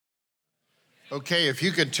Okay, if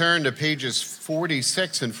you could turn to pages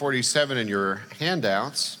 46 and 47 in your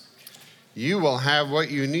handouts, you will have what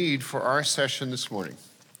you need for our session this morning.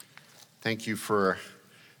 Thank you for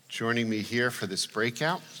joining me here for this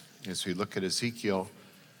breakout as we look at Ezekiel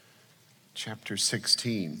chapter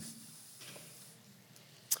 16.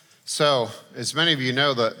 So, as many of you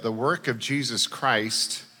know, the work of Jesus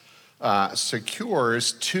Christ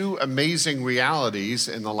secures two amazing realities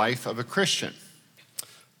in the life of a Christian.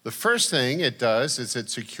 The first thing it does is it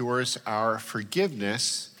secures our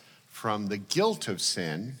forgiveness from the guilt of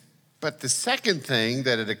sin. But the second thing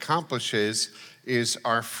that it accomplishes is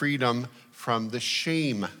our freedom from the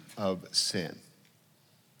shame of sin.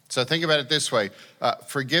 So think about it this way.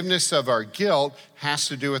 Forgiveness of our guilt has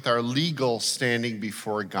to do with our legal standing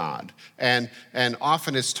before God. And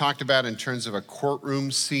often it's talked about in terms of a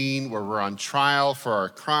courtroom scene where we're on trial for our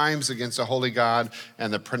crimes against a holy God,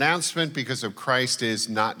 and the pronouncement because of Christ is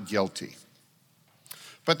not guilty.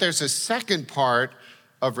 But there's a second part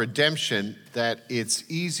of redemption that it's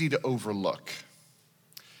easy to overlook.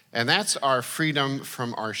 And that's our freedom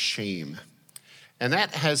from our shame. And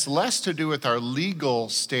that has less to do with our legal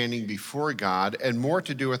standing before God and more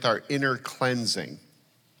to do with our inner cleansing.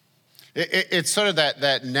 It's sort of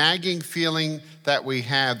that nagging feeling that we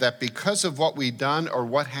have that because of what we've done or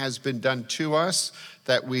what has been done to us,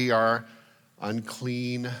 that we are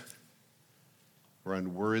unclean, we're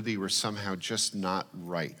unworthy, we're somehow just not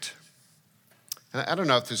right. And I don't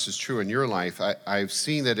know if this is true in your life. I've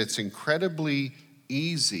seen that it's incredibly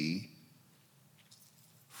easy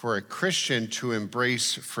for a Christian to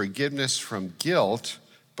embrace forgiveness from guilt,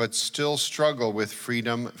 but still struggle with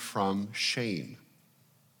freedom from shame.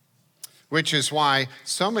 Which is why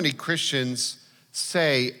so many Christians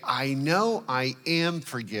say, I know I am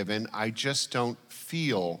forgiven, I just don't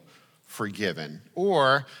feel forgiven.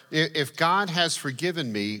 Or, if God has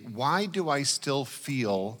forgiven me, why do I still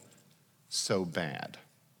feel so bad?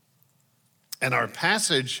 And our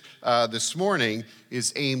passage this morning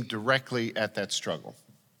is aimed directly at that struggle.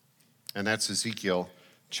 And that's Ezekiel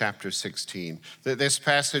chapter 16. This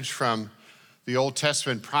passage from the Old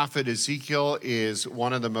Testament prophet Ezekiel is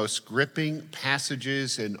one of the most gripping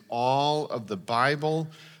passages in all of the Bible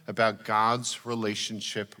about God's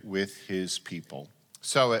relationship with his people.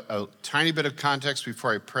 So a tiny bit of context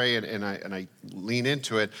before I pray and I lean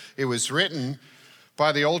into it. It was written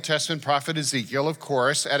by the Old Testament prophet Ezekiel, of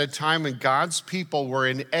course, at a time when God's people were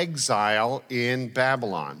in exile in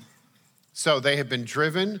Babylon. So they had been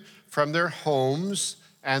driven from their homes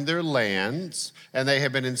and their lands, and they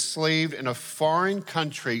have been enslaved in a foreign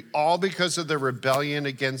country, all because of their rebellion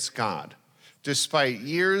against God, despite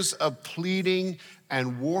years of pleading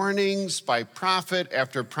and warnings by prophet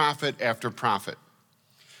after prophet after prophet.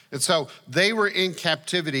 And so they were in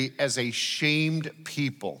captivity as a shamed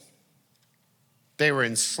people. They were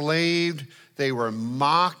enslaved, they were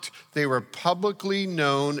mocked, they were publicly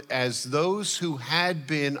known as those who had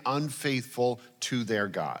been unfaithful to their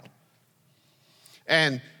God.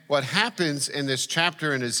 And what happens in this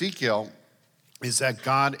chapter in Ezekiel is that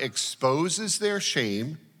God exposes their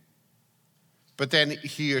shame, but then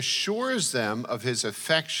he assures them of his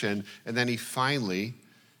affection, and then he's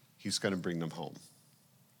going to bring them home.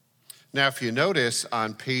 Now, if you notice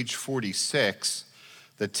on page 46,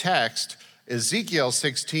 the text, Ezekiel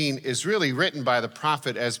 16 is really written by the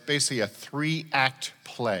prophet as basically a 3-act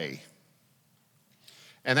play.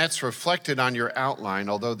 And that's reflected on your outline,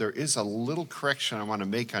 although there is a little correction I want to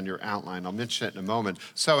make on your outline. I'll mention it in a moment.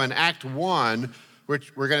 So in Act 1, we're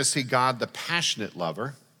going to see God, the passionate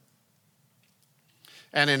lover.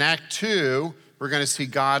 And in Act 2, we're going to see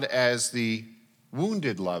God as the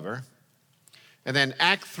wounded lover. And then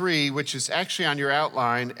Act 3, which is actually on your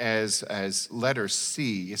outline as letter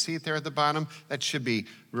C. You see it there at the bottom? That should be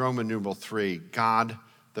Roman numeral 3, God,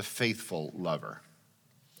 the faithful lover.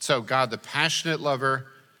 So God, the passionate lover,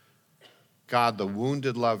 God, the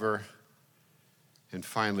wounded lover, and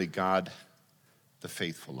finally, God, the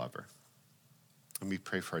faithful lover. Let me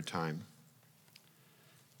pray for our time.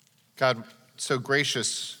 God, so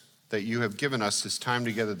gracious that you have given us this time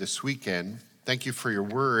together this weekend. Thank you for your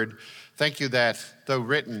word. Thank you that, though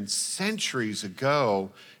written centuries ago,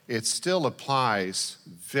 it still applies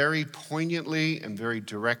very poignantly and very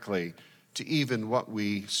directly to even what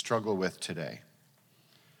we struggle with today.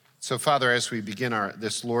 So, Father, as we begin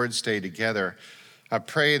this Lord's Day together, I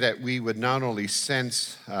pray that we would not only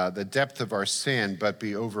sense the depth of our sin, but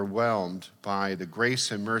be overwhelmed by the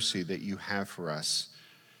grace and mercy that you have for us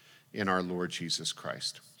in our Lord Jesus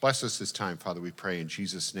Christ. Bless us this time, Father, we pray in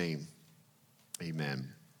Jesus' name. Amen.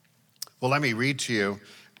 Well, let me read to you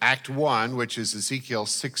Act 1, which is Ezekiel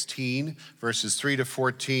 16, verses 3 to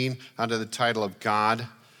 14, under the title of God,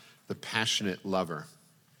 the Passionate Lover.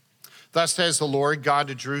 Thus says the Lord God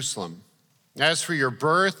to Jerusalem, as for your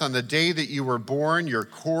birth, on the day that you were born, your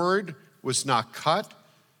cord was not cut,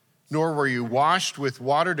 nor were you washed with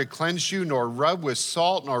water to cleanse you, nor rubbed with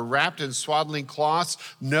salt, nor wrapped in swaddling cloths.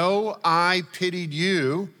 No, I pitied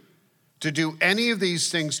you to do any of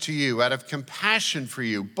these things to you out of compassion for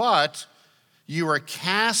you, but you were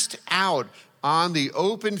cast out on the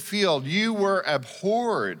open field. You were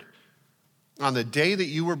abhorred on the day that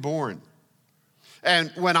you were born.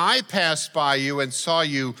 And when I passed by you and saw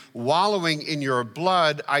you wallowing in your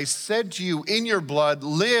blood, I said to you, in your blood,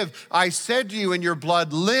 live. I said to you, in your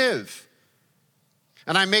blood, live.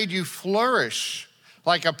 And I made you flourish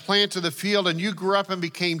like a plant of the field, and you grew up and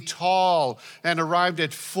became tall and arrived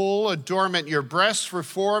at full adornment. Your breasts were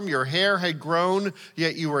formed, your hair had grown,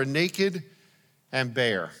 yet you were naked and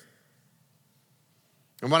bare.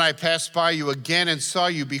 And when I passed by you again and saw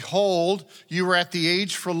you, behold, you were at the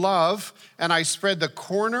age for love, and I spread the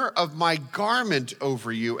corner of my garment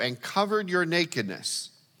over you and covered your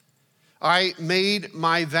nakedness. I made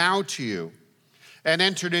my vow to you and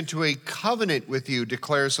entered into a covenant with you,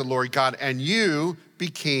 declares the Lord God, and you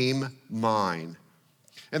became mine.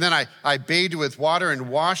 And then I bathed you with water and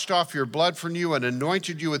washed off your blood from you and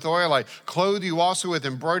anointed you with oil. I clothed you also with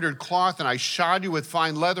embroidered cloth, and I shod you with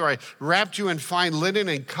fine leather. I wrapped you in fine linen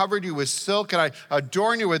and covered you with silk. And I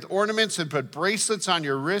adorned you with ornaments and put bracelets on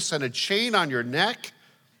your wrists and a chain on your neck.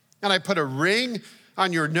 And I put a ring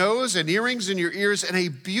on your nose and earrings in your ears and a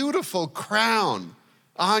beautiful crown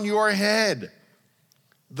on your head.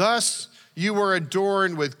 Thus you were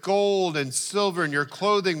adorned with gold and silver, and your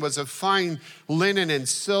clothing was of fine linen and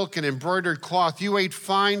silk and embroidered cloth. You ate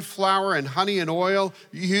fine flour and honey and oil.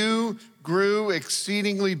 You grew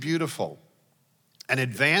exceedingly beautiful and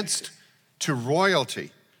advanced to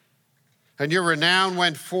royalty. And your renown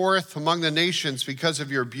went forth among the nations because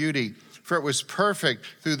of your beauty, for it was perfect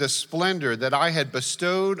through the splendor that I had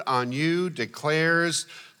bestowed on you, declares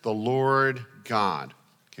the Lord God.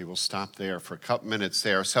 Okay, we'll stop there for a couple minutes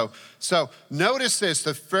there. So notice this,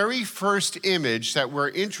 the very first image that we're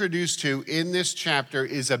introduced to in this chapter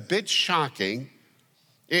is a bit shocking.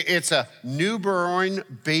 It's a newborn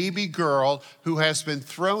baby girl who has been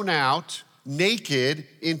thrown out naked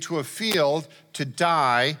into a field to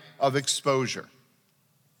die of exposure.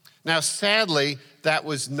 Now, sadly, that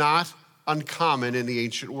was not uncommon in the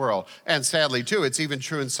ancient world. And sadly, too, it's even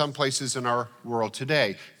true in some places in our world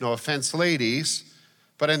today. No offense, ladies,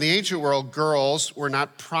 but in the ancient world, girls were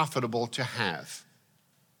not profitable to have.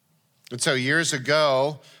 And so years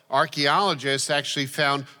ago, archaeologists actually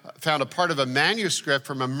found a part of a manuscript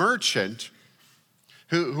from a merchant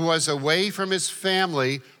who was away from his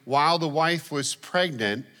family while the wife was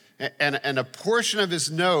pregnant, and a portion of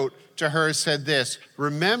his note to her said this: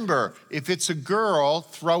 remember, if it's a girl,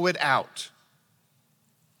 throw it out.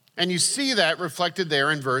 And you see that reflected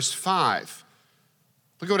there in verse 5.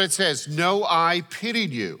 Look at what it says. No, I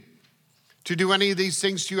pitied you to do any of these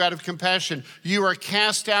things to you out of compassion. You are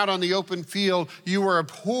cast out on the open field. You were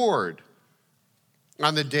abhorred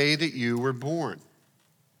on the day that you were born.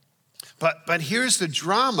 But here's the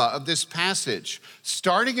drama of this passage.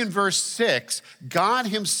 Starting in verse 6, God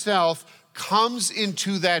himself comes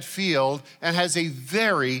into that field and has a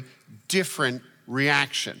very different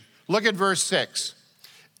reaction. Look at verse 6.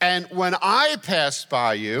 And when I passed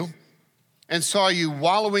by you and saw you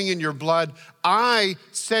wallowing in your blood, I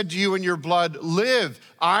said to you in your blood, live.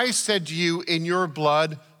 I said to you in your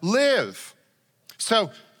blood, live.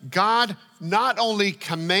 So God not only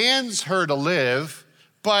commands her to live,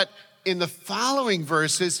 but in the following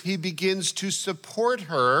verses, he begins to support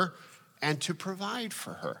her and to provide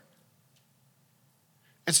for her.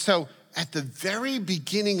 And so at the very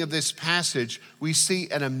beginning of this passage, we see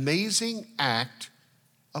an amazing act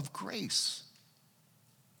of grace.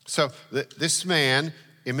 So this man,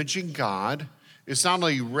 imaging God, is not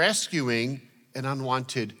only rescuing an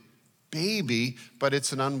unwanted baby, but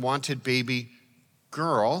it's an unwanted baby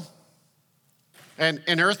girl. And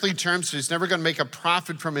in earthly terms, she's never going to make a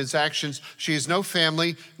profit from his actions. She has no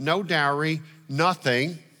family, no dowry,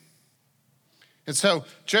 nothing. And so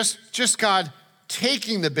just God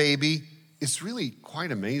taking the baby is really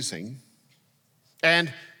quite amazing.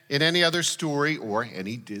 And in any other story or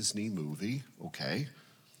any Disney movie, okay,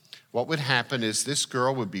 what would happen is this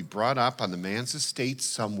girl would be brought up on the man's estate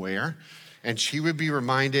somewhere, and she would be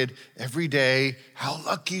reminded every day how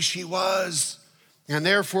lucky she was. And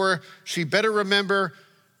therefore, she better remember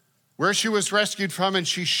where she was rescued from, and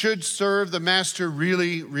she should serve the master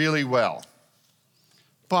really, really well.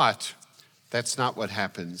 But That's not what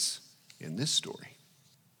happens in this story.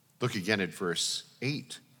 Look again at verse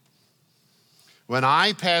 8. When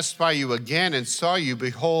I passed by you again and saw you,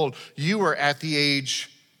 behold, you were at the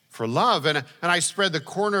age for love. And I spread the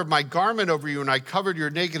corner of my garment over you, and I covered your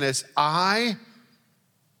nakedness. I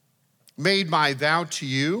made my vow to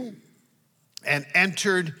you and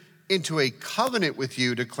entered into a covenant with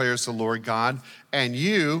you, declares the Lord God, and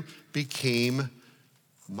you became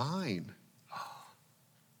mine.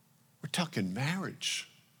 We're talking marriage.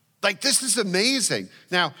 Like, this is amazing.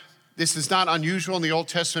 Now, this is not unusual in the Old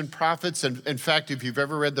Testament prophets. And in fact, if you've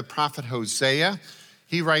ever read the prophet Hosea,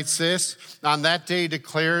 he writes this: on that day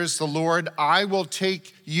declares the Lord, I will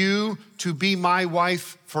take you to be my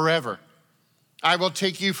wife forever. I will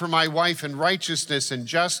take you for my wife in righteousness and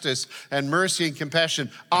justice and mercy and compassion.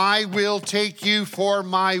 I will take you for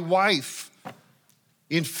my wife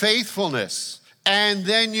in faithfulness, and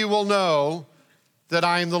then you will know that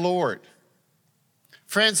I am the Lord.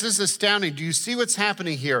 Friends, this is astounding. Do you see what's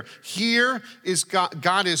happening here? Here is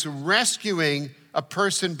God is rescuing a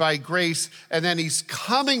person by grace, and then he's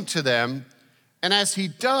coming to them. And as he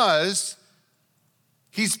does,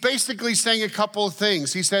 he's basically saying a couple of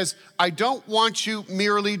things. He says, I don't want you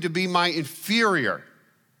merely to be my inferior.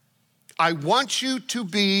 I want you to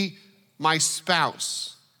be my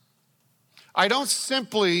spouse. I don't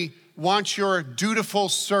simply want your dutiful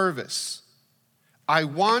service. I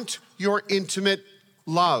want your intimate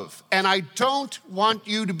love. And I don't want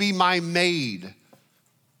you to be my maid.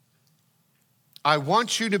 I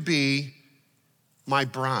want you to be my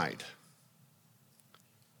bride.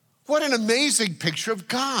 What an amazing picture of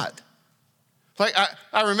God. Like,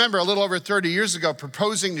 I remember a little over 30 years ago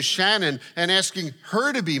proposing to Shannon and asking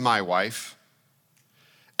her to be my wife.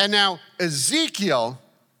 And now Ezekiel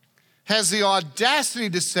has the audacity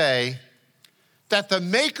to say that the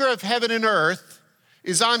maker of heaven and earth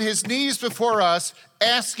is on his knees before us,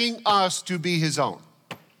 asking us to be his own.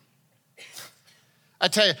 I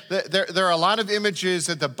tell you, there are a lot of images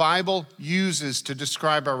that the Bible uses to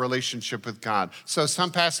describe our relationship with God. So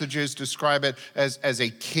some passages describe it as a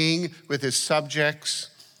king with his subjects,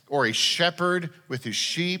 or a shepherd with his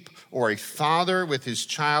sheep, or a father with his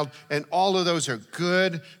child. And all of those are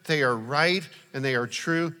good, they are right, and they are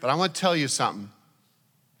true. But I want to tell you something.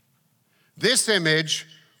 This image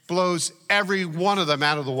blows every one of them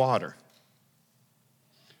out of the water.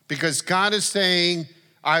 Because God is saying,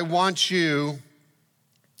 I want you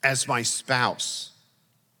as my spouse.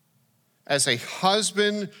 As a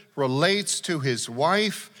husband relates to his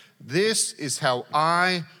wife, this is how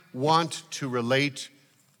I want to relate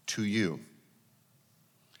to you. In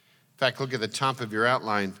fact, look at the top of your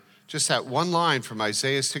outline, just that one line from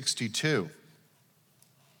Isaiah 62.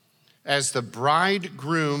 As the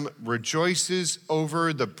bridegroom rejoices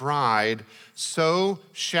over the bride, so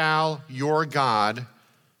shall your God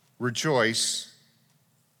rejoice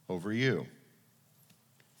over you.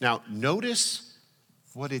 Now, notice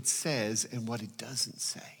what it says and what it doesn't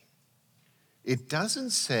say. It doesn't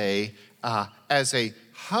say, as a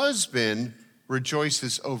husband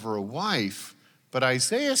rejoices over a wife, but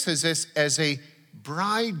Isaiah says this, as a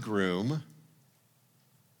bridegroom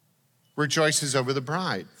rejoices over the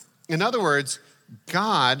bride. In other words,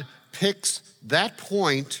 God picks that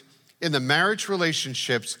point in the marriage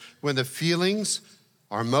relationships when the feelings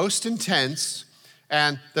are most intense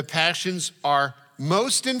and the passions are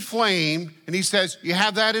most inflamed, and he says, you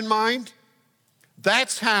have that in mind?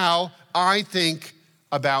 That's how I think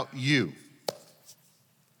about you.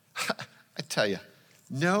 I tell you,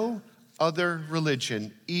 no other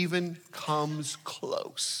religion even comes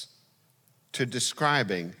close to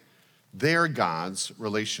describing their God's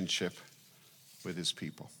relationship with his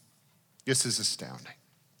people. This is astounding.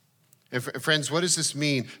 And friends, what does this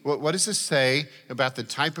mean? What does this say about the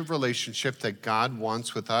type of relationship that God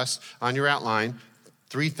wants with us? On your outline,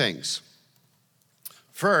 3 things.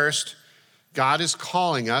 First, God is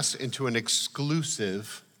calling us into an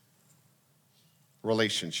exclusive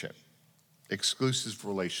relationship. Exclusive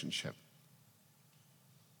relationship.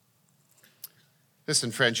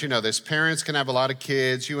 Listen, friends, you know this. Parents can have a lot of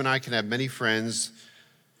kids. You and I can have many friends,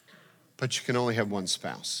 but you can only have one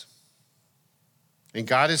spouse. And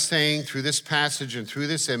God is saying through this passage and through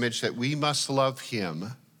this image that we must love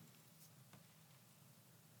him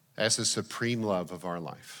as the supreme love of our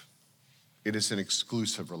life. It is an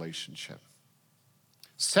exclusive relationship.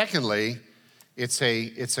 Secondly, it's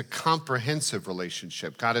a comprehensive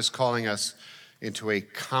relationship. God is calling us into a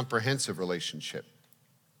comprehensive relationship.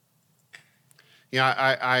 You know,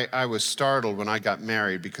 I was startled when I got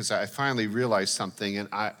married because I finally realized something, and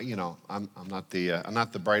I'm not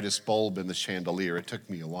the brightest bulb in the chandelier. It took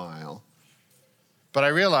me a while, but I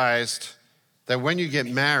realized that when you get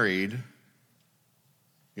married,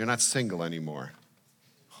 you're not single anymore.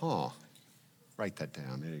 Write that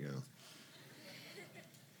down. There you go.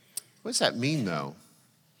 What does that mean, though?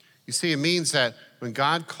 You see, it means that when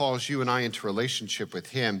God calls you and I into relationship with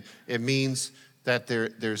him, it means that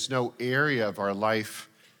there's no area of our life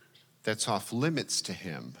that's off limits to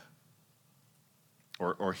him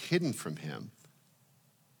or hidden from him.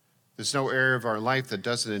 There's no area of our life that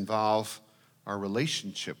doesn't involve our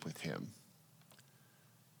relationship with him.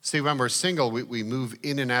 See, when we're single, we move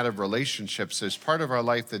in and out of relationships. There's part of our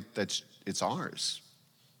life that's it's ours.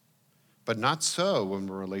 But not so when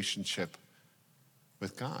we're in a relationship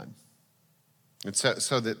with God. And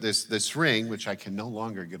so that this ring, which I can no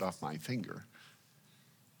longer get off my finger,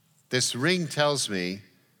 this ring tells me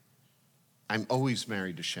I'm always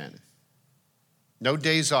married to Shannon. No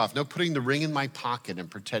days off, no putting the ring in my pocket and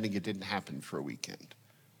pretending it didn't happen for a weekend.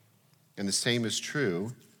 And the same is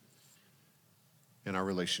true in our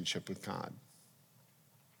relationship with God.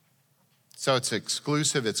 So it's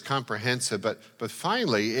exclusive, it's comprehensive, but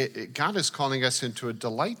finally, God is calling us into a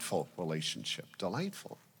delightful relationship.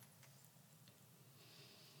 Delightful.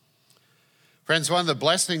 Friends, one of the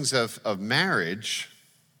blessings of marriage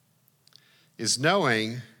is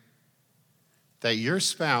knowing that your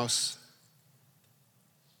spouse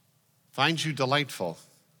finds you delightful,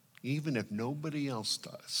 even if nobody else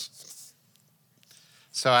does.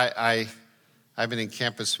 So I've been in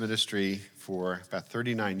campus ministry for about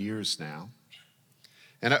 39 years now.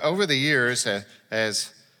 And over the years,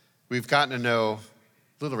 as we've gotten to know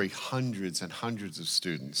literally hundreds and hundreds of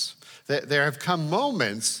students, there have come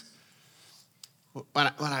moments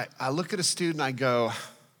when I look at a student, I go,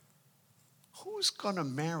 who's going to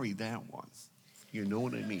marry that one? You know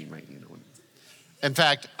what I mean, right? You know what I mean. In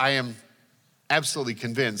fact, I am absolutely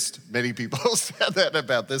convinced many people said that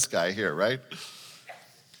about this guy here, right?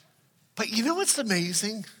 But you know what's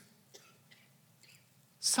amazing?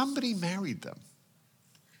 Somebody married them.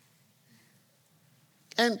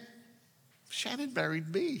 And Shannon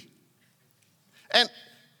married me. And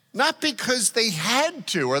not because they had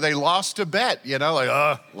to or they lost a bet,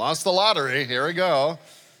 lost the lottery, here we go.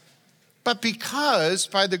 But because,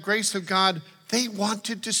 by the grace of God, they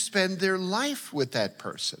wanted to spend their life with that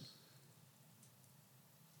person.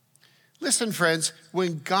 Listen, friends,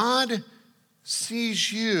 when God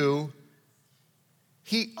sees you,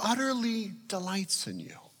 he utterly delights in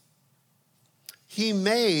you. He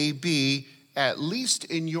may be, at least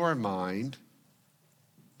in your mind,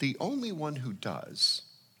 the only one who does.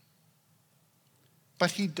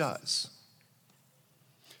 But he does.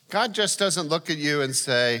 God just doesn't look at you and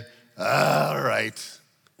say, all right,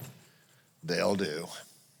 they'll do.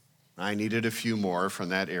 I needed a few more from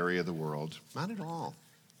that area of the world. Not at all.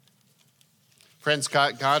 Friends,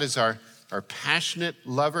 God is our passionate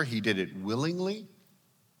lover. He did it willingly.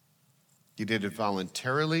 He did it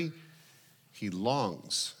voluntarily. He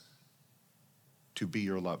longs to be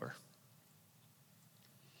your lover.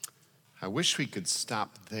 I wish we could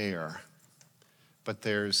stop there, but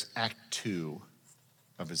there's Act 2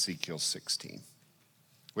 of Ezekiel 16,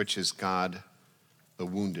 which is God, the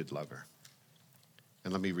wounded lover.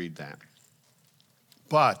 And let me read that.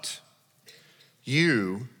 But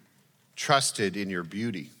you trusted in your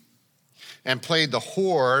beauty and played the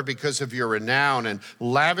whore because of your renown and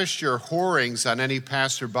lavished your whorings on any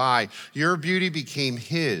passerby. Your beauty became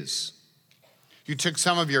his. You took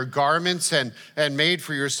some of your garments and made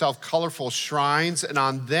for yourself colorful shrines, and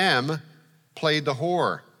on them played the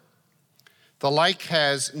whore. The like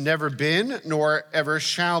has never been, nor ever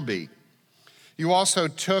shall be. You also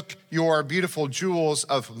took your beautiful jewels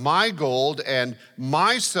of my gold and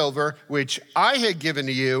my silver, which I had given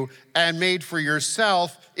to you, and made for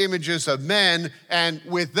yourself images of men, and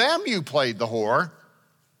with them you played the whore.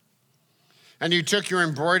 And you took your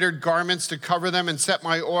embroidered garments to cover them and set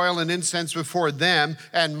my oil and incense before them,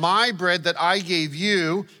 and my bread that I gave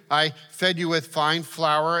you, I fed you with fine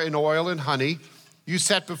flour and oil and honey. You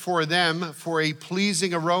set before them for a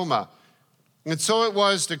pleasing aroma. And so it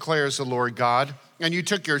was, declares the Lord God. And you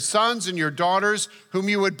took your sons and your daughters, whom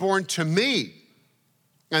you had borne to me,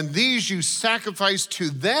 and these you sacrificed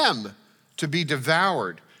to them to be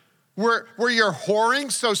devoured. Were your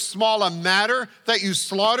whoring so small a matter that you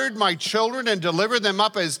slaughtered my children and delivered them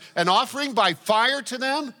up as an offering by fire to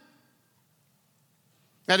them?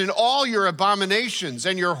 And in all your abominations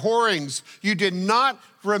and your whorings, you did not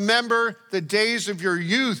remember the days of your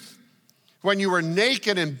youth, when you were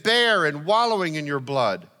naked and bare and wallowing in your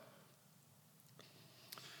blood.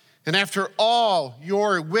 And after all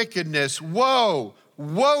your wickedness, woe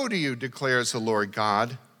to you, declares the Lord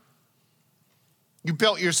God. You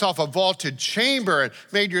built yourself a vaulted chamber and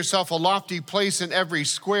made yourself a lofty place in every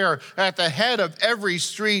square. At the head of every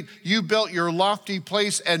street, you built your lofty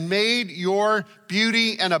place and made your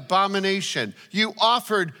beauty an abomination. You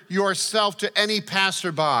offered yourself to any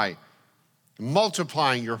passerby,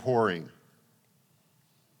 multiplying your whoring.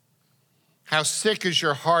 How sick is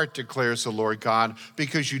your heart, declares the Lord God,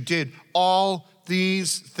 because you did all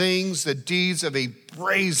these things, the deeds of a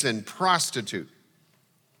brazen prostitute.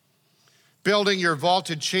 Building your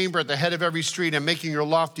vaulted chamber at the head of every street and making your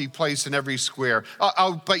lofty place in every square.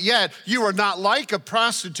 But yet you are not like a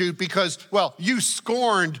prostitute because, well, you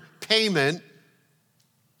scorned payment.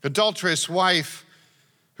 Adulterous wife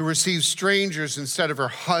who receives strangers instead of her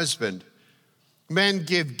husband. Men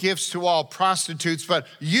give gifts to all prostitutes, but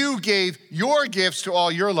you gave your gifts to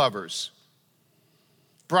all your lovers,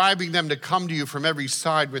 bribing them to come to you from every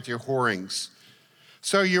side with your whorings.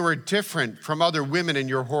 So you were different from other women in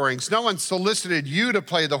your whorings. No one solicited you to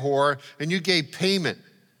play the whore, and you gave payment,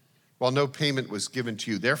 while no payment was given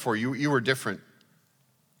to you. Therefore, you were different.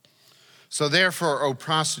 So therefore, O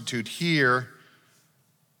prostitute, hear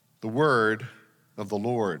the word of the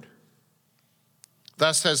Lord.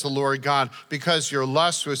 Thus says the Lord God, because your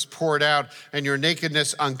lust was poured out and your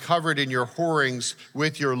nakedness uncovered in your whorings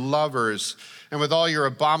with your lovers and with all your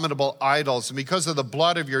abominable idols, and because of the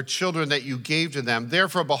blood of your children that you gave to them.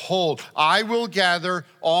 Therefore, behold, I will gather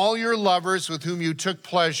all your lovers with whom you took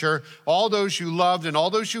pleasure, all those you loved and all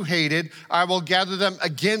those you hated, I will gather them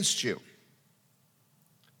against you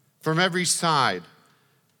from every side.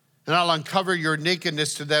 And I'll uncover your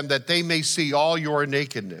nakedness to them that they may see all your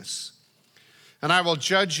nakedness. And I will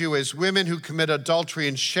judge you as women who commit adultery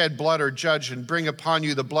and shed blood are judged and bring upon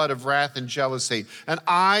you the blood of wrath and jealousy. And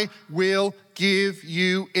I will give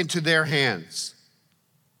you into their hands.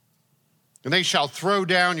 And they shall throw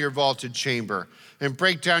down your vaulted chamber and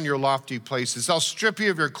break down your lofty places. They'll strip you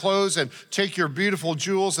of your clothes and take your beautiful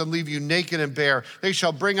jewels and leave you naked and bare. They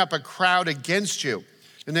shall bring up a crowd against you,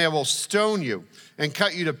 and they will stone you and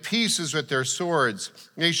cut you to pieces with their swords.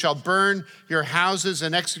 They shall burn your houses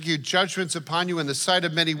and execute judgments upon you in the sight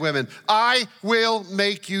of many women. I will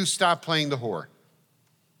make you stop playing the whore.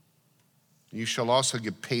 You shall also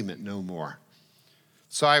give payment no more.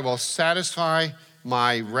 So I will satisfy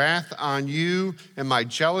my wrath on you, and my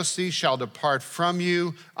jealousy shall depart from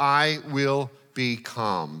you. I will be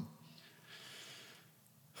calm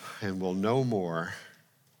and will no more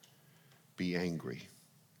be angry.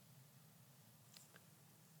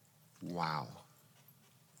 Wow.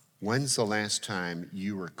 When's the last time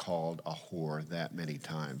you were called a whore that many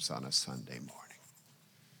times on a Sunday morning?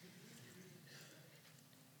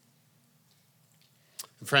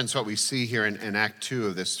 And friends, what we see here in Act 2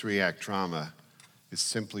 of this 3-act drama is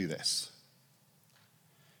simply this.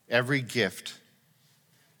 Every gift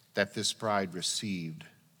that this bride received,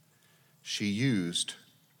 she used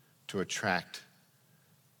to attract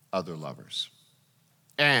other lovers.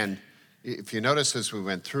 And if you notice as we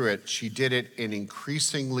went through it, she did it in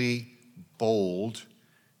increasingly bold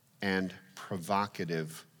and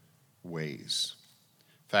provocative ways.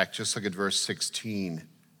 In fact, just look at verse 16.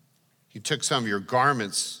 You took some of your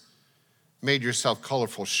garments, made yourself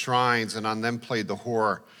colorful shrines, and on them played the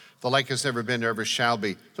whore. The like has never been or ever shall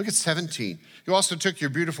be. Look at 17. You also took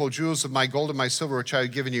your beautiful jewels of my gold and my silver, which I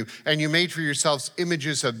had given you, and you made for yourselves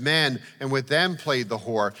images of men, and with them played the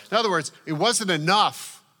whore. In other words, it wasn't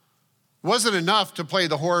enough. It wasn't enough to play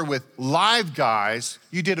the whore with live guys.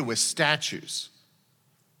 You did it with statues.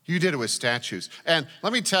 You did it with statues. And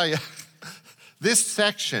let me tell you, this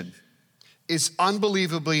section is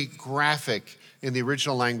unbelievably graphic in the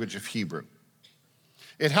original language of Hebrew.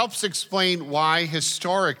 It helps explain why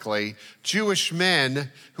historically Jewish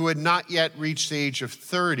men who had not yet reached the age of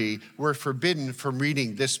 30 were forbidden from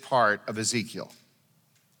reading this part of Ezekiel.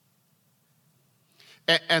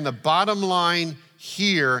 And the bottom line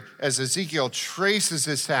here, as Ezekiel traces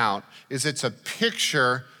this out, is it's a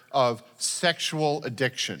picture of sexual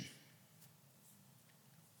addiction.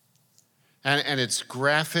 And it's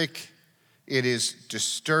graphic, it is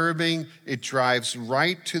disturbing, it drives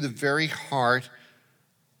right to the very heart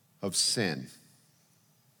of sin.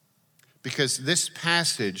 Because this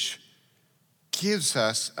passage gives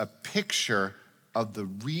us a picture of the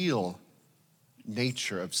real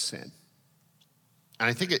nature of sin. And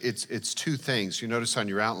I think it's two things. You notice on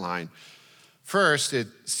your outline. First,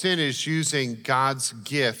 sin is using God's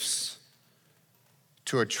gifts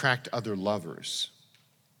to attract other lovers.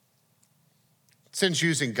 Sin's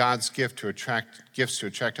using God's gifts to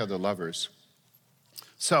attract other lovers.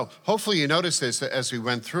 So hopefully you notice this as we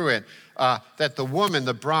went through it, that the woman,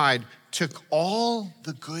 the bride, took all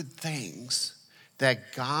the good things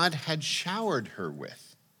that God had showered her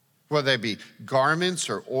with, whether they be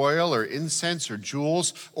garments or oil or incense or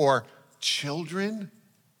jewels or children,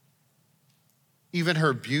 even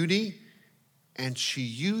her beauty. And she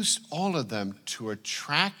used all of them to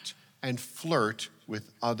attract and flirt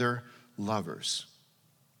with other lovers.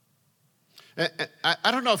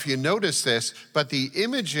 I don't know if you notice this, but the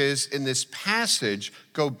images in this passage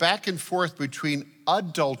go back and forth between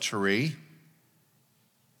adultery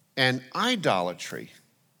and idolatry.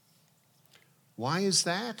 Why is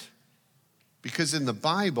that? Because in the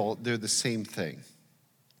Bible, they're the same thing.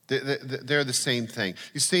 They're the same thing.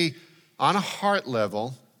 You see, on a heart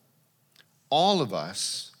level, all of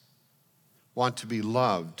us want to be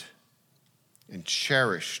loved and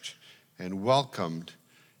cherished and welcomed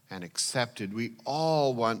and accepted. We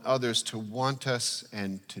all want others to want us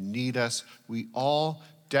and to need us. We all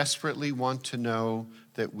desperately want to know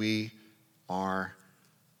that we are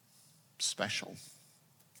special.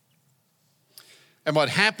 And what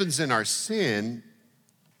happens in our sin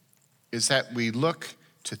is that we look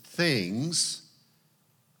to things,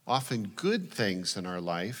 often good things in our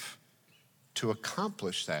life, to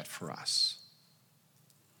accomplish that for us.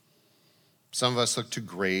 Some of us look to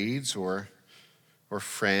grades or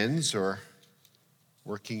friends or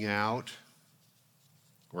working out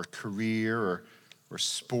or career or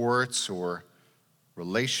sports or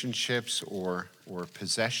relationships or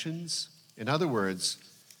possessions. In other words,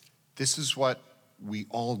 this is what we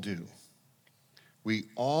all do. We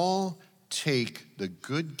all take the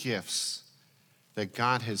good gifts that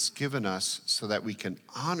God has given us so that we can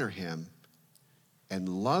honor him and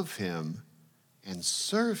love him and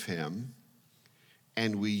serve him,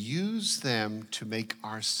 and we use them to make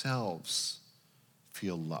ourselves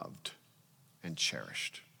feel loved and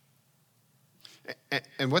cherished.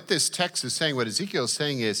 And what this text is saying, what Ezekiel is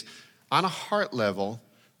saying is, on a heart level,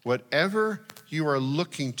 whatever you are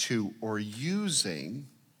looking to or using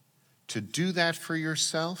to do that for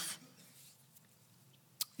yourself,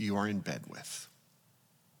 you are in bed with.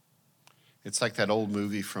 It's like that old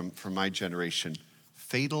movie from my generation,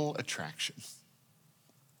 Fatal Attraction.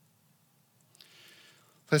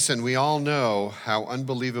 Listen, we all know how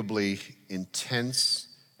unbelievably intense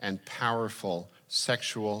and powerful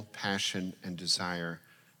sexual passion and desire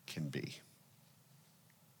can be.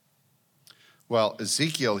 Well,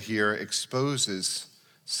 Ezekiel here exposes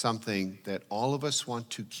something that all of us want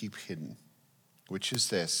to keep hidden, which is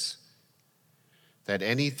this: that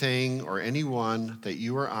anything or anyone that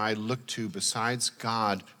you or I look to besides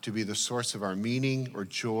God to be the source of our meaning or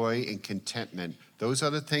joy and contentment, those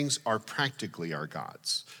other things are practically our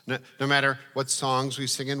gods. No matter what songs we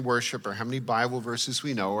sing in worship or how many Bible verses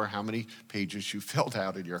we know or how many pages you filled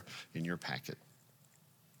out in your packet.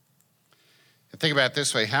 And think about it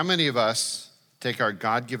this way: how many of us take our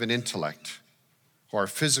God-given intellect or our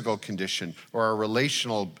physical condition or our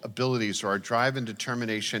relational abilities or our drive and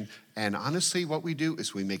determination, and honestly what we do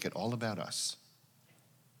is we make it all about us?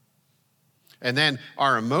 And then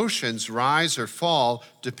our emotions rise or fall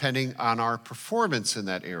depending on our performance in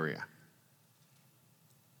that area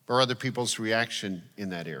or other people's reaction in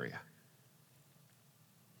that area.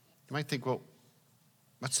 You might think, well,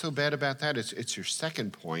 what's so bad about that? It's your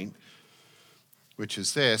second point, which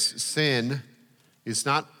is this: sin is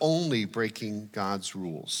not only breaking God's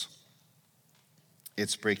rules,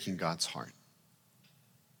 it's breaking God's heart.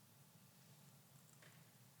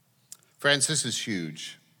 Friends, this is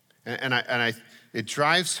huge. And it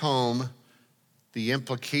drives home the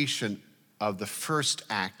implication of the first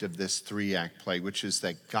act of this three-act play, which is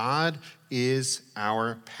that God is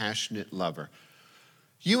our passionate lover.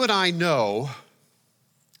 You and I know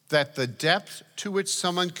that the depth to which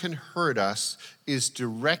someone can hurt us is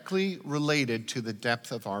directly related to the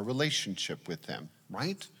depth of our relationship with them,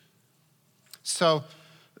 right? So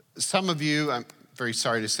some of you, I'm very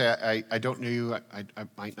sorry to say, I don't know you. I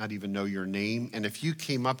might not even know your name. And if you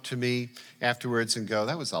came up to me afterwards and go,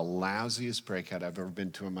 "That was the lousiest breakout I've ever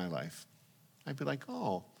been to in my life," I'd be like,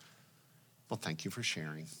 "Oh, well, thank you for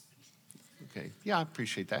sharing." Okay, yeah, I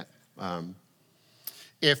appreciate that.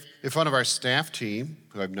 If one of our staff team,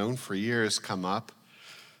 who I've known for years, come up,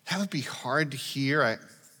 that would be hard to hear.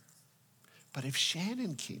 But if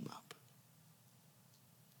Shannon came up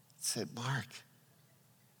and said, "Mark,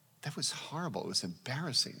 that was horrible. It was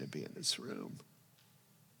embarrassing to be in this room,"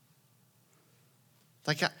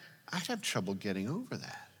 like I'd have trouble getting over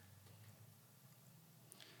that.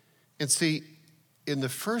 And see, in the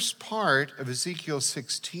first part of Ezekiel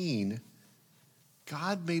 16,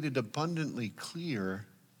 God made it abundantly clear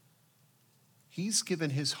He's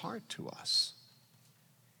given his heart to us.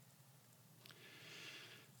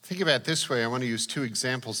 Think about it this way. I want to use two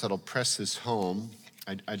examples that'll press this home.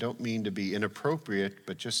 I don't mean to be inappropriate,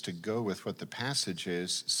 but just to go with what the passage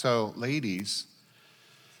is. So, ladies,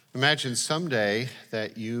 imagine someday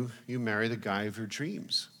that you marry the guy of your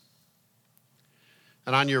dreams.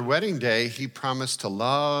 And on your wedding day, he promised to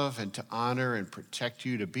love and to honor and protect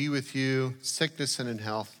you, to be with you, sickness and in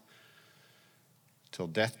health, till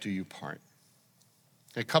death do you part.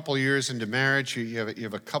 A couple years into marriage, you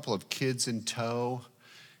have a couple of kids in tow,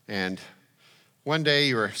 and one day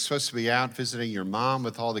you were supposed to be out visiting your mom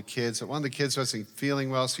with all the kids, but one of the kids wasn't feeling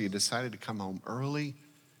well, so you decided to come home early.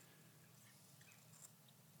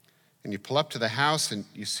 And you pull up to the house and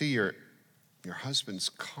you see your husband's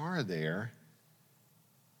car there,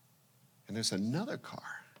 and there's another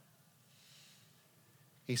car.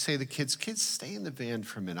 You say to the kids, stay in the van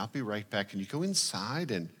for a minute. I'll be right back. And you go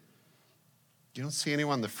inside and you don't see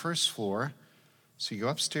anyone on the first floor. So you go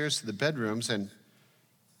upstairs to the bedrooms and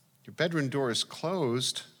your bedroom door is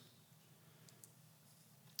closed,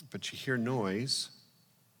 but you hear noise.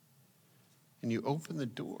 And you open the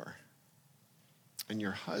door and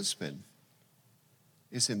your husband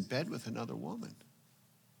is in bed with another woman.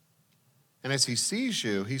 And as he sees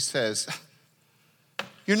you, he says,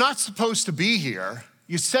 "You're not supposed to be here.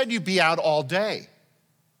 You said you'd be out all day.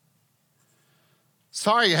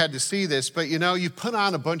 Sorry you had to see this, but you put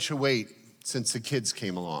on a bunch of weight since the kids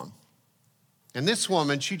came along. And this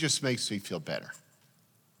woman, she just makes me feel better.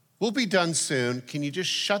 We'll be done soon. Can you just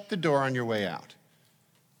shut the door on your way out?"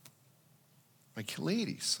 Like,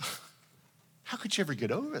 ladies, how could you ever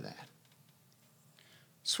get over that?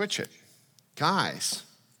 Switch it. Guys,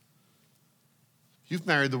 you've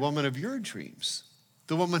married the woman of your dreams,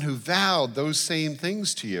 the woman who vowed those same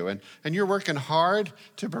things to you. And you're working hard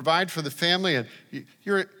to provide for the family, and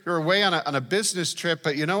you're away on a business trip,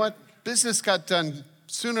 but you know what? Business got done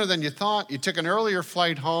sooner than you thought. You took an earlier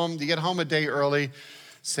flight home. You get home a day early.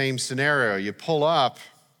 Same scenario. You pull up,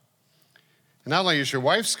 and not only is your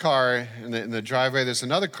wife's car in the driveway, there's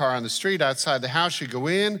another car on the street outside the house. You go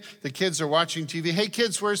in. The kids are watching TV. "Hey,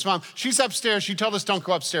 kids, where's mom?" "She's upstairs. She told us don't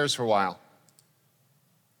go upstairs for a while."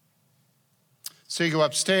 So you go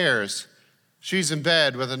upstairs. She's in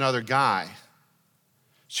bed with another guy.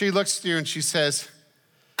 She looks at you and she says,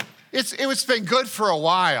 it's been good for a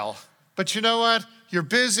while, but you know what? You're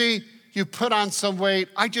busy. You put on some weight.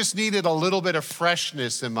 I just needed a little bit of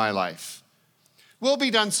freshness in my life. We'll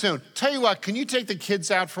be done soon. Tell you what, can you take the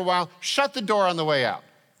kids out for a while? Shut the door on the way out.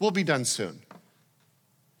 We'll be done soon.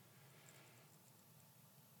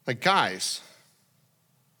 Like, guys,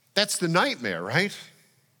 that's the nightmare, right?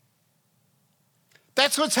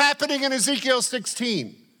 That's what's happening in Ezekiel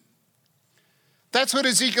 16. That's what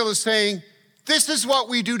Ezekiel is saying. This is what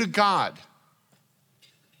we do to God.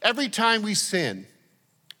 Every time we sin,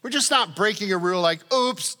 we're just not breaking a rule like,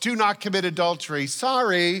 "Oops, do not commit adultery.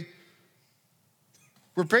 Sorry."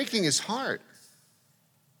 We're breaking his heart.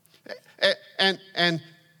 And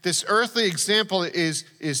this earthly example is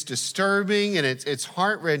disturbing and it's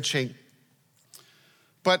heart-wrenching.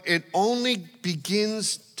 But it only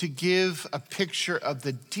begins to give a picture of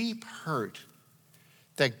the deep hurt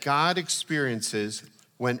that God experiences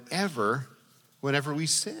whenever we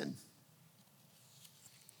sin.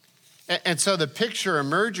 And so the picture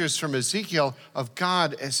emerges from Ezekiel of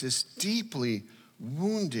God as this deeply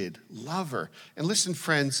wounded lover. And listen,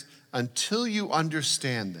 friends, until you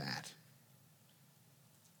understand that,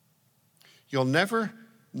 you'll never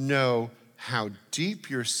know how deep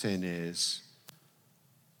your sin is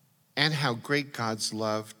and how great God's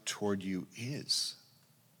love toward you is.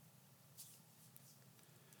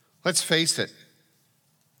 Let's face it,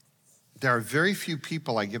 there are very few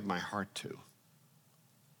people I give my heart to.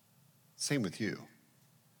 Same with you.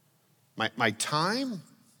 My time,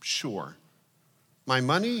 sure. My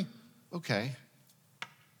money, okay.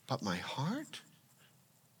 But my heart?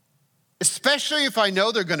 Especially if I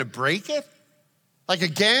know they're going to break it, like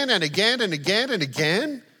again and again and again and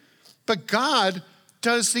again. But God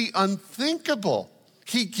does the unthinkable.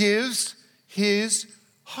 He gives his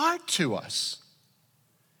heart to us,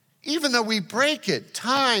 even though we break it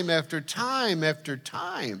time after time after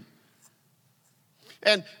time.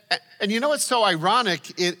 And you know what's so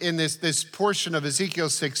ironic in this portion of Ezekiel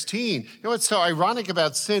 16? You know what's so ironic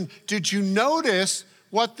about sin? Did you notice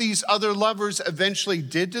what these other lovers eventually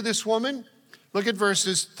did to this woman? Look at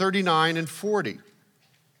verses 39 and 40. It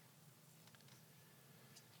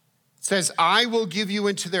says, "I will give you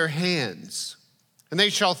into their hands, and they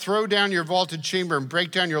shall throw down your vaulted chamber and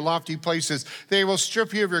break down your lofty places. They will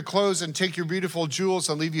strip you of your clothes and take your beautiful jewels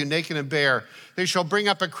and leave you naked and bare. They shall bring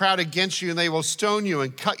up a crowd against you, and they will stone you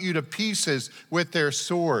and cut you to pieces with their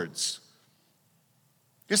swords."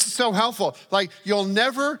 This is so helpful. Like, you'll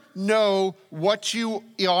never know what you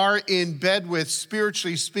are in bed with,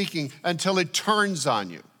 spiritually speaking, until it turns on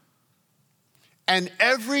you. And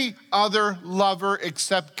every other lover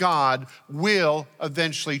except God will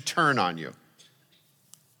eventually turn on you.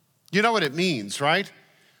 You know what it means, right?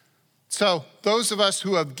 So those of us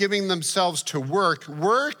who have given themselves to work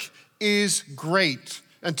is great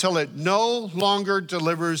until it no longer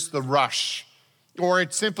delivers the rush, or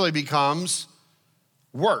it simply becomes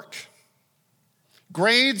work.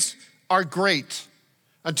 Grades are great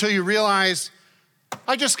until you realize,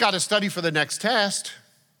 I just got to study for the next test.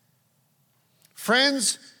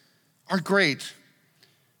 Friends are great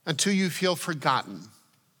until you feel forgotten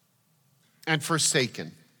and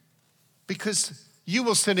forsaken, because you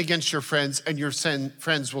will sin against your friends and your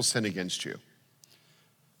friends will sin against you.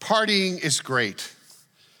 Partying is great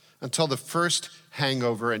until the first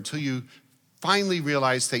hangover, until you finally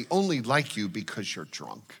realize they only like you because you're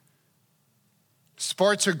drunk.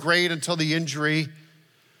 Sports are great until the injury.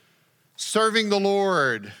 Serving the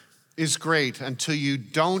Lord is great until you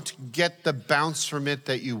don't get the bounce from it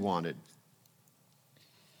that you wanted.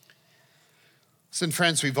 Listen,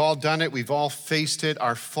 friends, we've all done it. We've all faced it.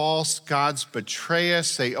 Our false gods betray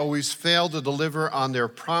us. They always fail to deliver on their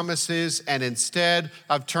promises. And instead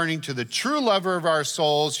of turning to the true lover of our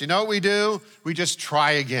souls, you know what we do? We just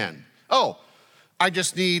try again. Oh, I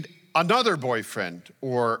just need another boyfriend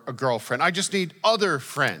or a girlfriend. I just need other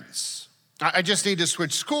friends. I just need to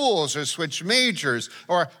switch schools or switch majors,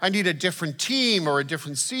 or I need a different team or a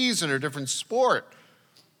different season or a different sport.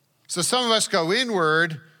 So some of us go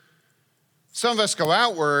inward, some of us go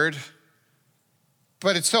outward,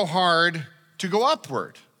 but it's so hard to go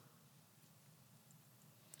upward.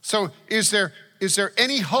 So is there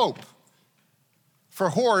any hope for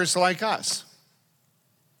whores like us?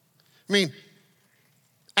 I mean,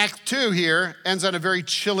 Act 2 here ends on a very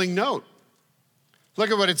chilling note. Look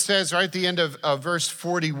at what it says right at the end of verse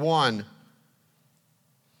 41.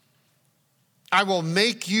 I will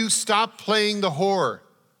make you stop playing the whore,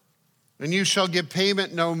 and you shall get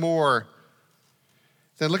payment no more.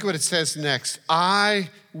 Then look at what it says next. I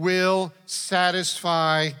will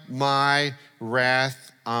satisfy my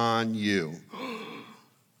wrath on you.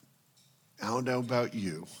 I don't know about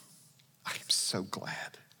you. I'm so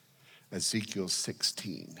glad Ezekiel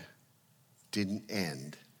 16 didn't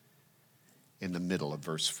end in the middle of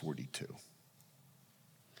verse 42.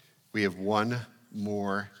 We have one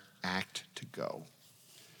more act to go,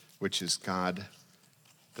 which is God,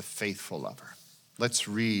 the faithful lover. Let's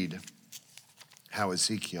read how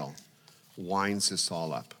Ezekiel winds this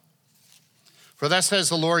all up. For thus says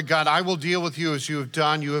the Lord God, I will deal with you as you have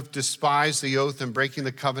done. You have despised the oath and breaking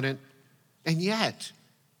the covenant, and yet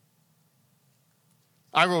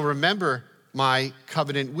I will remember my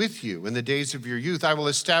covenant with you in the days of your youth. I will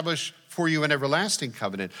establish for you an everlasting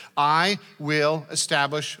covenant. I will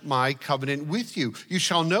establish my covenant with you. You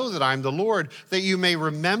shall know that I am the Lord, that you may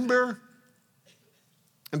remember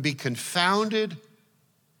and be confounded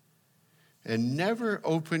and never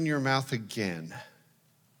open your mouth again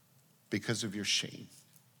because of your shame.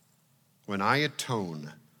 When I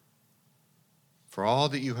atone for all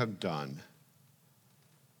that you have done,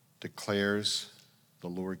 declares the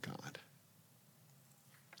Lord God.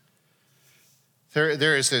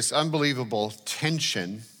 There is this unbelievable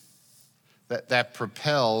tension that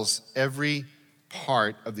propels every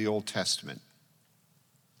part of the Old Testament.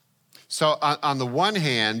 So on the one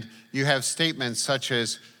hand, you have statements such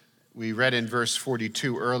as we read in verse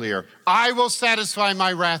 42 earlier, I will satisfy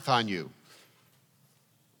my wrath on you.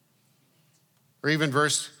 Or even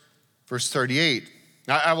verse 38,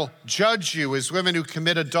 I will judge you as women who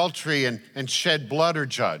commit adultery and shed blood are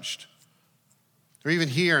judged. Or even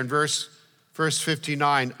here in verse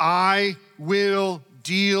 59, I will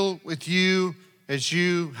deal with you as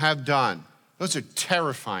you have done. Those are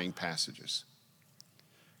terrifying passages.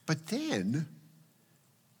 But then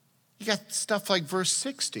you got stuff like verse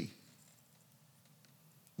 60.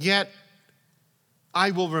 Yet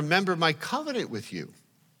I will remember my covenant with you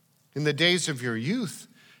in the days of your youth,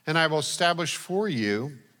 and I will establish for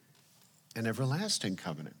you an everlasting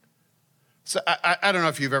covenant. So I don't know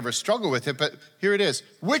if you've ever struggled with it, but here it is.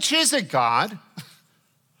 Which is it, God?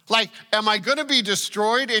 Like, am I going to be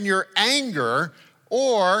destroyed in your anger,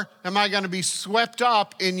 or am I going to be swept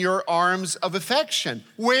up in your arms of affection?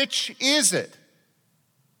 Which is it?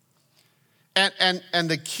 And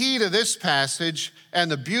the key to this passage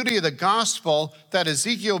and the beauty of the gospel that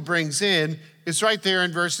Ezekiel brings in is right there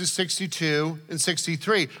in verses 62 and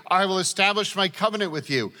 63. I will establish my covenant with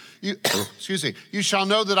you. Excuse me. You shall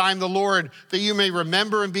know that I am the Lord, that you may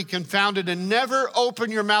remember and be confounded and never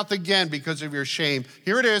open your mouth again because of your shame.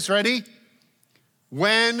 Here it is, ready?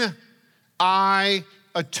 When I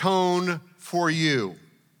atone for you,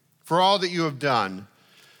 for all that you have done,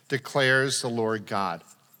 declares the Lord God.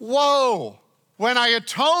 Whoa! When I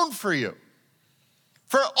atone for you,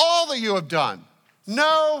 for all that you have done,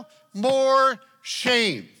 no more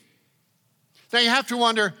shame. Now you have to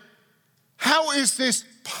wonder, how is this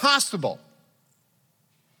possible?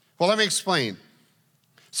 Well, let me explain.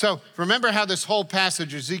 So remember how this whole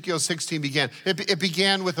passage, Ezekiel 16, began. It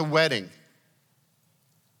began with a wedding.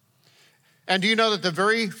 And do you know that the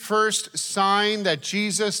very first sign that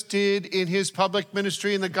Jesus did in his public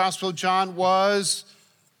ministry in the Gospel of John was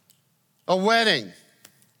a wedding?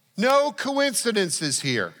 No coincidences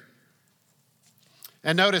here.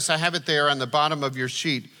 And notice I have it there on the bottom of your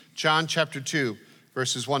sheet, John chapter 2,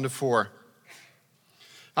 verses 1 to 4.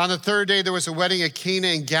 On the third day, there was a wedding at Cana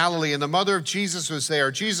in Galilee, and the mother of Jesus was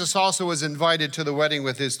there. Jesus also was invited to the wedding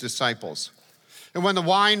with his disciples. And when the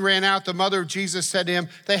wine ran out, the mother of Jesus said to him,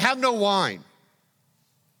 "They have no wine."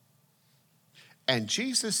 And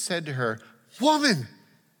Jesus said to her, "Woman,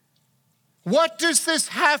 what does this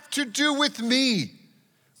have to do with me?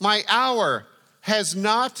 My hour has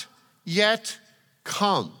not yet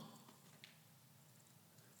come."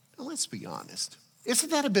 Now, let's be honest. Isn't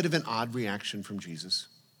that a bit of an odd reaction from Jesus?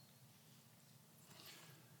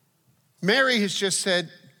 Mary has just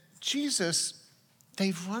said, "Jesus,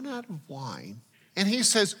 they've run out of wine." And he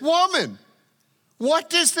says, "Woman, what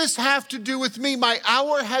does this have to do with me? My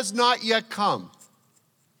hour has not yet come."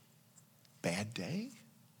 Bad day?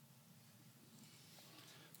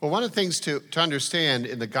 Well, one of the things to understand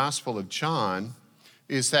in the Gospel of John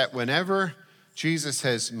is that whenever Jesus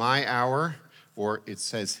says my hour, or it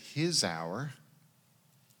says his hour,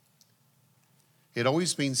 it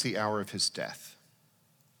always means the hour of his death.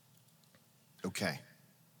 Okay.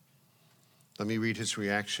 Let me read his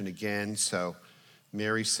reaction again. So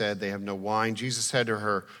Mary said, "They have no wine." Jesus said to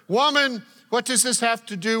her, "Woman, what does this have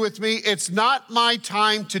to do with me? It's not my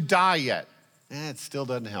time to die yet." It still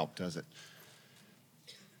doesn't help, does it?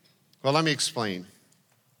 Well, let me explain.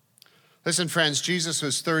 Listen, friends, Jesus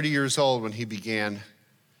was 30 years old when he began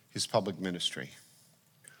his public ministry.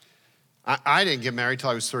 I didn't get married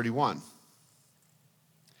till I was 31.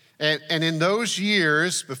 And in those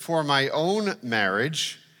years before my own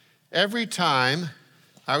marriage, every time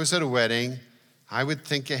I was at a wedding, I would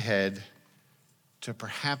think ahead to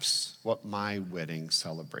perhaps what my wedding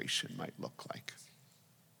celebration might look like.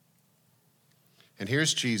 And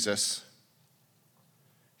here's Jesus.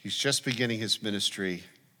 He's just beginning his ministry.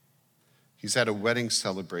 He's at a wedding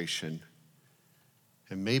celebration.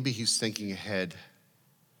 And maybe he's thinking ahead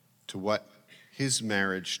to what his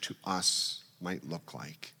marriage to us might look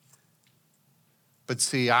like. But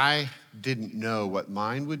see, I didn't know what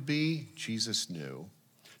mine would be. Jesus knew.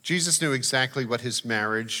 Jesus knew exactly what his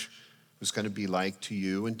marriage was going to be like to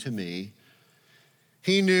you and to me.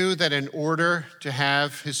 He knew that in order to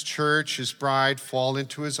have his church, his bride, fall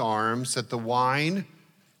into his arms, that the wine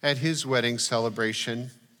at his wedding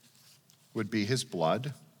celebration would be his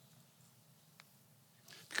blood.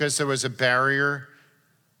 Because there was a barrier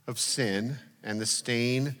of sin and the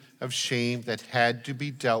stain of shame that had to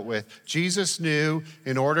be dealt with. Jesus knew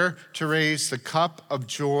in order to raise the cup of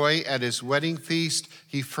joy at his wedding feast,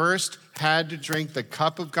 he first had to drink the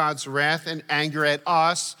cup of God's wrath and anger at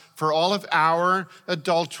us for all of our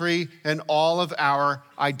adultery and all of our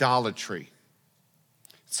idolatry.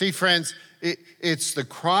 See, friends, it's the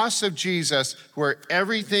cross of Jesus where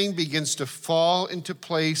everything begins to fall into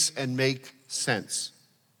place and make sense.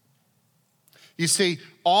 You see,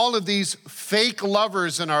 all of these fake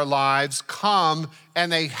lovers in our lives come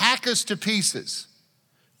and they hack us to pieces.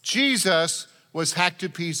 Jesus was hacked to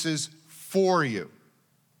pieces for you.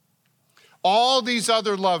 All these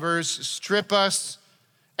other lovers strip us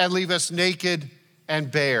and leave us naked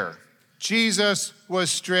and bare. Jesus was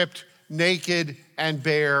stripped naked and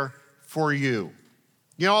bare for you.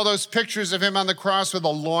 You know all those pictures of him on the cross with a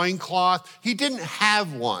loincloth? He didn't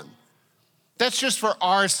have one. That's just for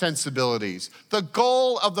our sensibilities. The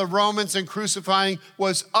goal of the Romans in crucifying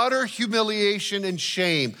was utter humiliation and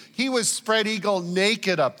shame. He was spread eagle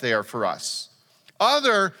naked up there for us.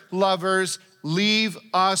 Other lovers leave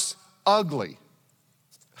us ugly.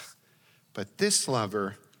 But this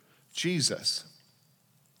lover, Jesus,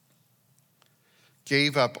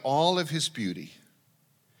 gave up all of his beauty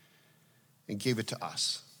and gave it to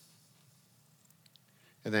us.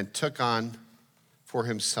 and then took on for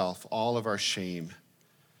himself all of our shame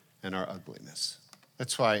and our ugliness.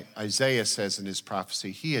 That's why Isaiah says in his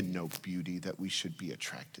prophecy, he had no beauty that we should be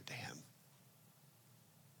attracted to him.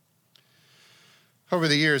 Over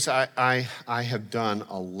the years, I have done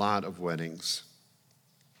a lot of weddings.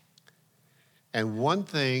 And one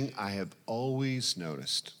thing I have always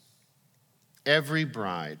noticed, every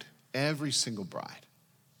bride, every single bride,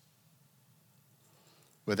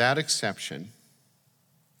 without exception,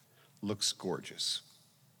 looks gorgeous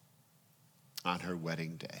on her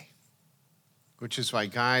wedding day. Which is why,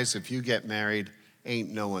 guys, if you get married, ain't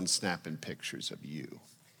no one snapping pictures of you.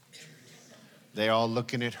 They all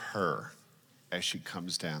looking at her as she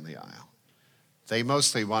comes down the aisle. They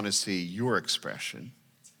mostly want to see your expression.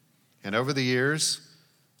 And over the years,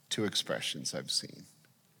 2 expressions I've seen.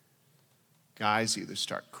 Guys either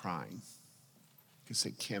start crying because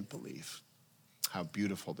they can't believe how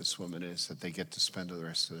beautiful this woman is that they get to spend the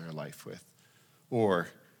rest of their life with. Or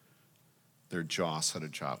their jaw sort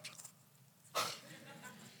of dropped.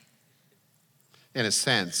 In a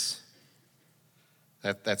sense,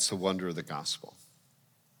 that's the wonder of the gospel.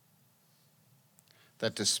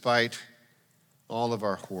 That despite all of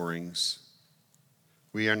our whorings,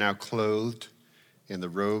 we are now clothed in the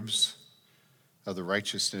robes of the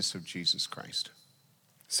righteousness of Jesus Christ,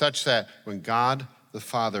 such that when God the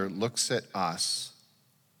Father looks at us,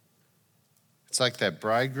 it's like that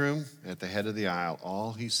bridegroom at the head of the aisle.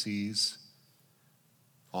 All he sees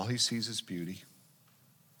is beauty.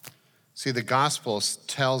 See, the gospel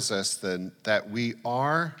tells us then that we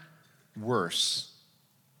are worse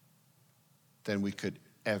than we could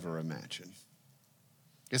ever imagine.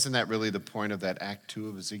 Isn't that really the point of that Act 2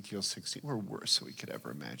 of Ezekiel 16? We're worse than we could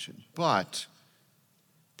ever imagine. But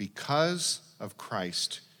because of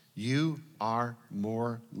Christ, you are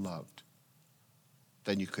more loved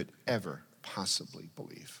than you could ever possibly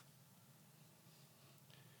believe.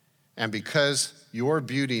 And because your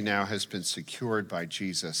beauty now has been secured by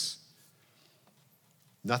Jesus,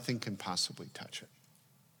 nothing can possibly touch it.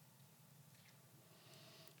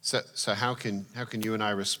 So how can you and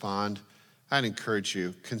I respond? I'd encourage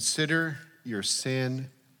you, consider your sin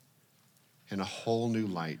in a whole new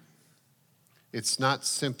light. It's not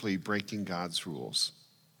simply breaking God's rules.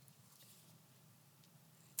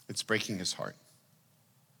 It's breaking his heart.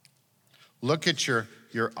 Look at your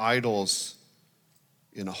idols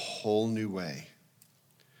in a whole new way.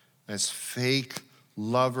 As fake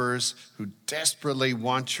lovers who desperately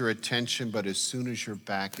want your attention, but as soon as your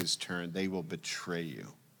back is turned, they will betray you.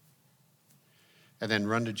 And then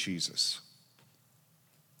run to Jesus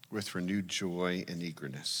with renewed joy and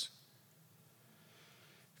eagerness.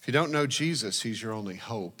 If you don't know Jesus, he's your only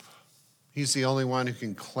hope. He's the only one who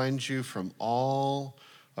can cleanse you from all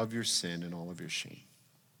of your sin and all of your shame.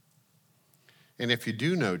 And if you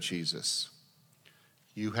do know Jesus,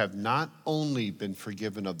 you have not only been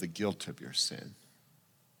forgiven of the guilt of your sin,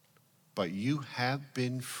 but you have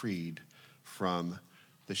been freed from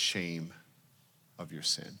the shame of your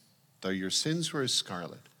sin. Though your sins were as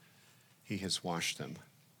scarlet, he has washed them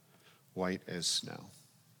white as snow.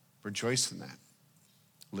 Rejoice in that.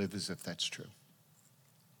 Live as if that's true.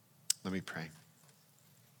 Let me pray.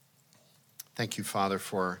 Thank you, Father,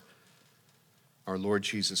 for our Lord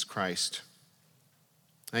Jesus Christ.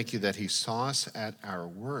 Thank you that he saw us at our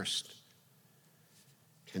worst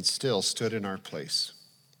and still stood in our place.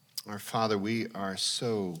 Our Father, we are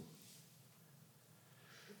so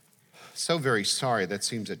very sorry. That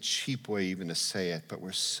seems a cheap way even to say it, but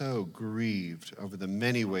we're so grieved over the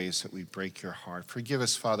many ways that we break your heart. Forgive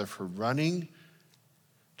us, Father, for running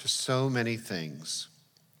to so many things,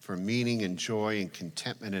 for meaning and joy and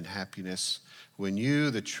contentment and happiness, when you,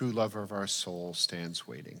 the true lover of our soul, stands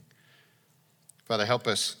waiting. Father, help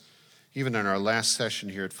us, even in our last session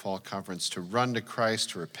here at Fall Conference, to run to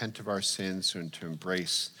Christ, to repent of our sins, and to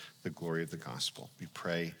embrace the glory of the gospel. We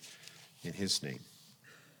pray in his name.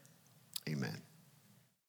 Amen.